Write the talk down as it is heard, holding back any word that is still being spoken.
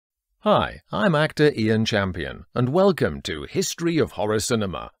Hi, I'm actor Ian Champion, and welcome to History of Horror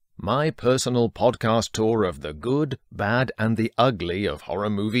Cinema, my personal podcast tour of the good, bad, and the ugly of horror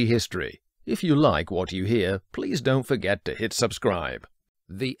movie history. If you like what you hear, please don't forget to hit subscribe.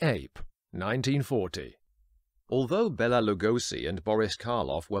 The Ape, 1940. Although Bela Lugosi and Boris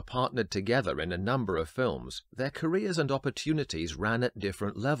Karloff were partnered together in a number of films, their careers and opportunities ran at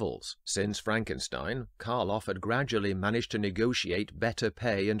different levels. Since Frankenstein, Karloff had gradually managed to negotiate better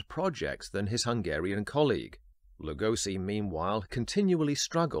pay and projects than his Hungarian colleague. Lugosi, meanwhile, continually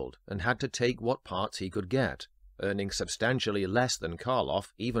struggled and had to take what parts he could get, earning substantially less than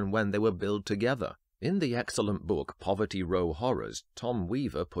Karloff even when they were billed together. In the excellent book Poverty Row Horrors, Tom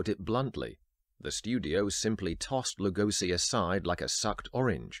Weaver put it bluntly: the studio simply tossed Lugosi aside like a sucked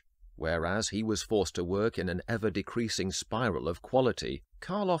orange. Whereas he was forced to work in an ever-decreasing spiral of quality,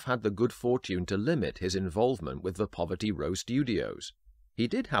 Karloff had the good fortune to limit his involvement with the Poverty Row studios. He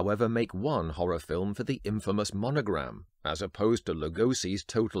did, however, make one horror film for the infamous Monogram, as opposed to Lugosi's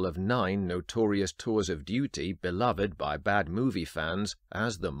total of 9 notorious tours of duty beloved by bad movie fans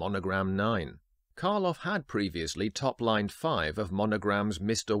as the Monogram 9. Karloff had previously top-lined 5 of Monogram's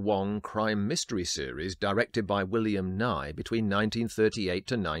Mr. Wong crime mystery series directed by William Nye between 1938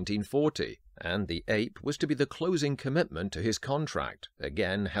 to 1940, and The Ape was to be the closing commitment to his contract,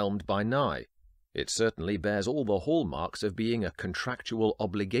 again helmed by Nye. It certainly bears all the hallmarks of being a contractual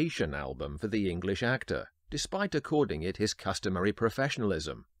obligation album for the English actor, despite according it his customary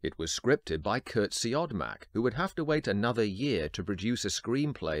professionalism. It was scripted by Kurt Siodmak, who would have to wait another year to produce a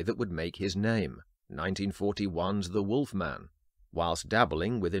screenplay that would make his name, 1941's The Wolfman. Whilst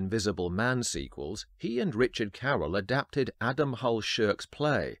dabbling with Invisible Man sequels, he and Richard Carroll adapted Adam Hull Shirk's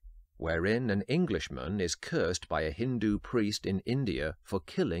play, wherein an Englishman is cursed by a Hindu priest in India for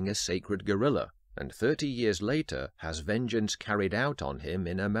killing a sacred gorilla, and 30 years later has vengeance carried out on him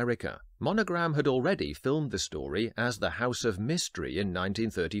in America. Monogram had already filmed the story as The House of Mystery in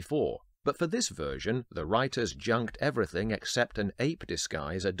 1934, but for this version, the writers junked everything except an ape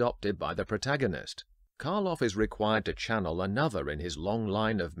disguise adopted by the protagonist. Karloff is required to channel another in his long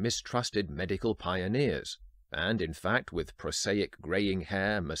line of mistrusted medical pioneers, and in fact, with prosaic greying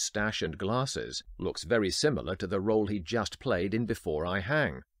hair, moustache, and glasses, looks very similar to the role he just played in Before I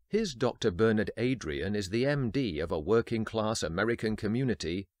Hang. His Dr. Bernard Adrian is the MD of a working-class American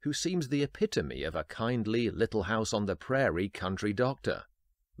community who seems the epitome of a kindly, little house-on-the-prairie country doctor.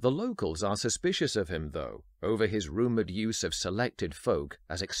 The locals are suspicious of him, though, over his rumoured use of selected folk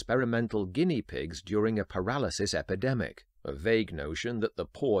as experimental guinea pigs during a paralysis epidemic, a vague notion that the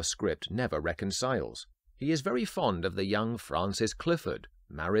poor script never reconciles. He is very fond of the young Frances Clifford,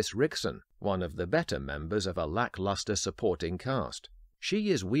 Maris Rickson, one of the better members of a lackluster supporting cast.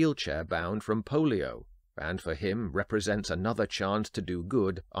 She is wheelchair-bound from polio, and for him represents another chance to do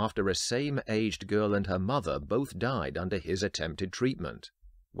good after a same-aged girl and her mother both died under his attempted treatment.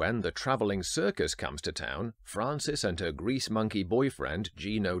 When the travelling circus comes to town, Frances and her grease monkey boyfriend,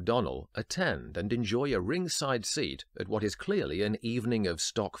 Gene O'Donnell, attend and enjoy a ringside seat at what is clearly an evening of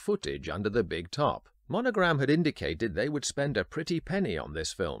stock footage under the big top. Monogram had indicated they would spend a pretty penny on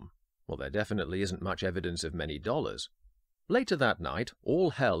this film. Well, there definitely isn't much evidence of many dollars. Later that night, all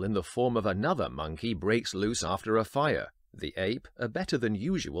hell in the form of another monkey breaks loose after a fire. The Ape, a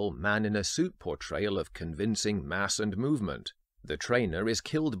better-than-usual man-in-a-suit portrayal of convincing mass and movement. The trainer is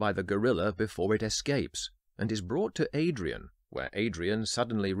killed by the gorilla before it escapes, and is brought to Adrian, where Adrian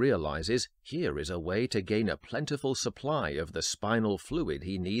suddenly realizes here is a way to gain a plentiful supply of the spinal fluid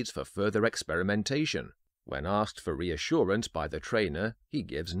he needs for further experimentation. When asked for reassurance by the trainer, he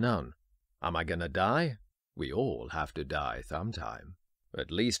gives none. "Am I gonna die? We all have to die sometime." At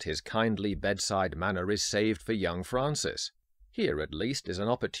least his kindly bedside manner is saved for young Frances. Here at least is an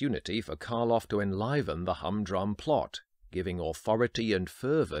opportunity for Karloff to enliven the humdrum plot, giving authority and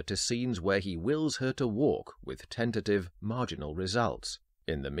fervour to scenes where he wills her to walk with tentative, marginal results.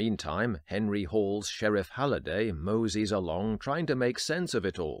 In the meantime, Henry Hall's Sheriff Halliday moseys along trying to make sense of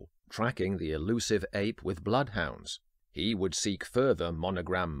it all, tracking the elusive ape with bloodhounds. He would seek further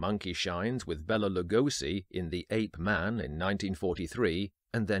Monogram monkey shines with Bela Lugosi in The Ape Man in 1943,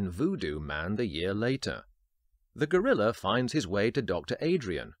 and then Voodoo Man the year later. The gorilla finds his way to Dr.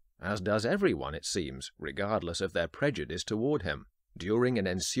 Adrian, as does everyone, it seems, regardless of their prejudice toward him. During an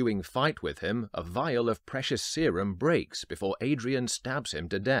ensuing fight with him, a vial of precious serum breaks before Adrian stabs him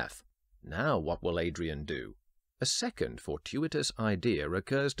to death. Now what will Adrian do? A second fortuitous idea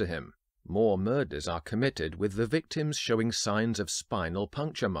occurs to him. More murders are committed with the victims showing signs of spinal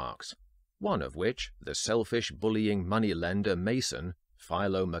puncture marks, one of which, the selfish bullying moneylender Mason,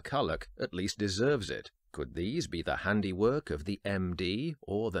 Philo McCulloch, at least deserves it. Could these be the handiwork of the MD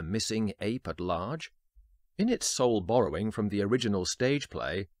or the missing ape at large? In its sole borrowing from the original stage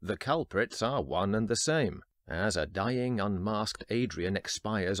play, the culprits are one and the same. As a dying, unmasked Adrian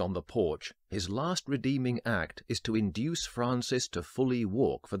expires on the porch, his last redeeming act is to induce Francis to fully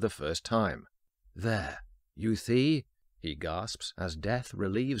walk for the first time. "There, you see," he gasps as death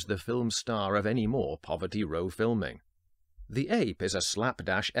relieves the film star of any more Poverty Row filming. The ape is a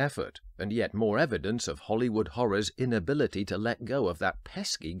slapdash effort, and yet more evidence of Hollywood horror's inability to let go of that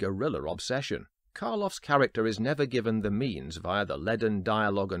pesky gorilla obsession. Karloff's character is never given the means via the leaden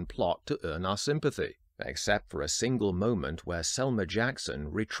dialogue and plot to earn our sympathy, except for a single moment where Selma Jackson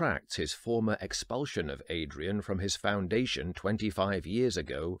retracts his former expulsion of Adrian from his foundation 25 years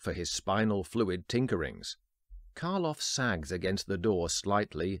ago for his spinal fluid tinkerings. Karloff sags against the door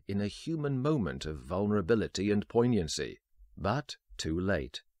slightly in a human moment of vulnerability and poignancy, but too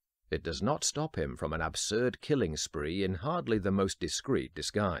late. It does not stop him from an absurd killing spree in hardly the most discreet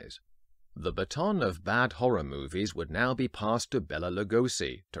disguise. The baton of bad horror movies would now be passed to Bela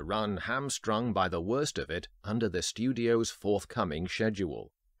Lugosi to run hamstrung by the worst of it under the studio's forthcoming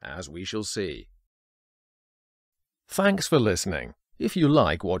schedule, as we shall see. Thanks for listening. If you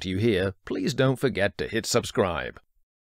like what you hear, please don't forget to hit subscribe.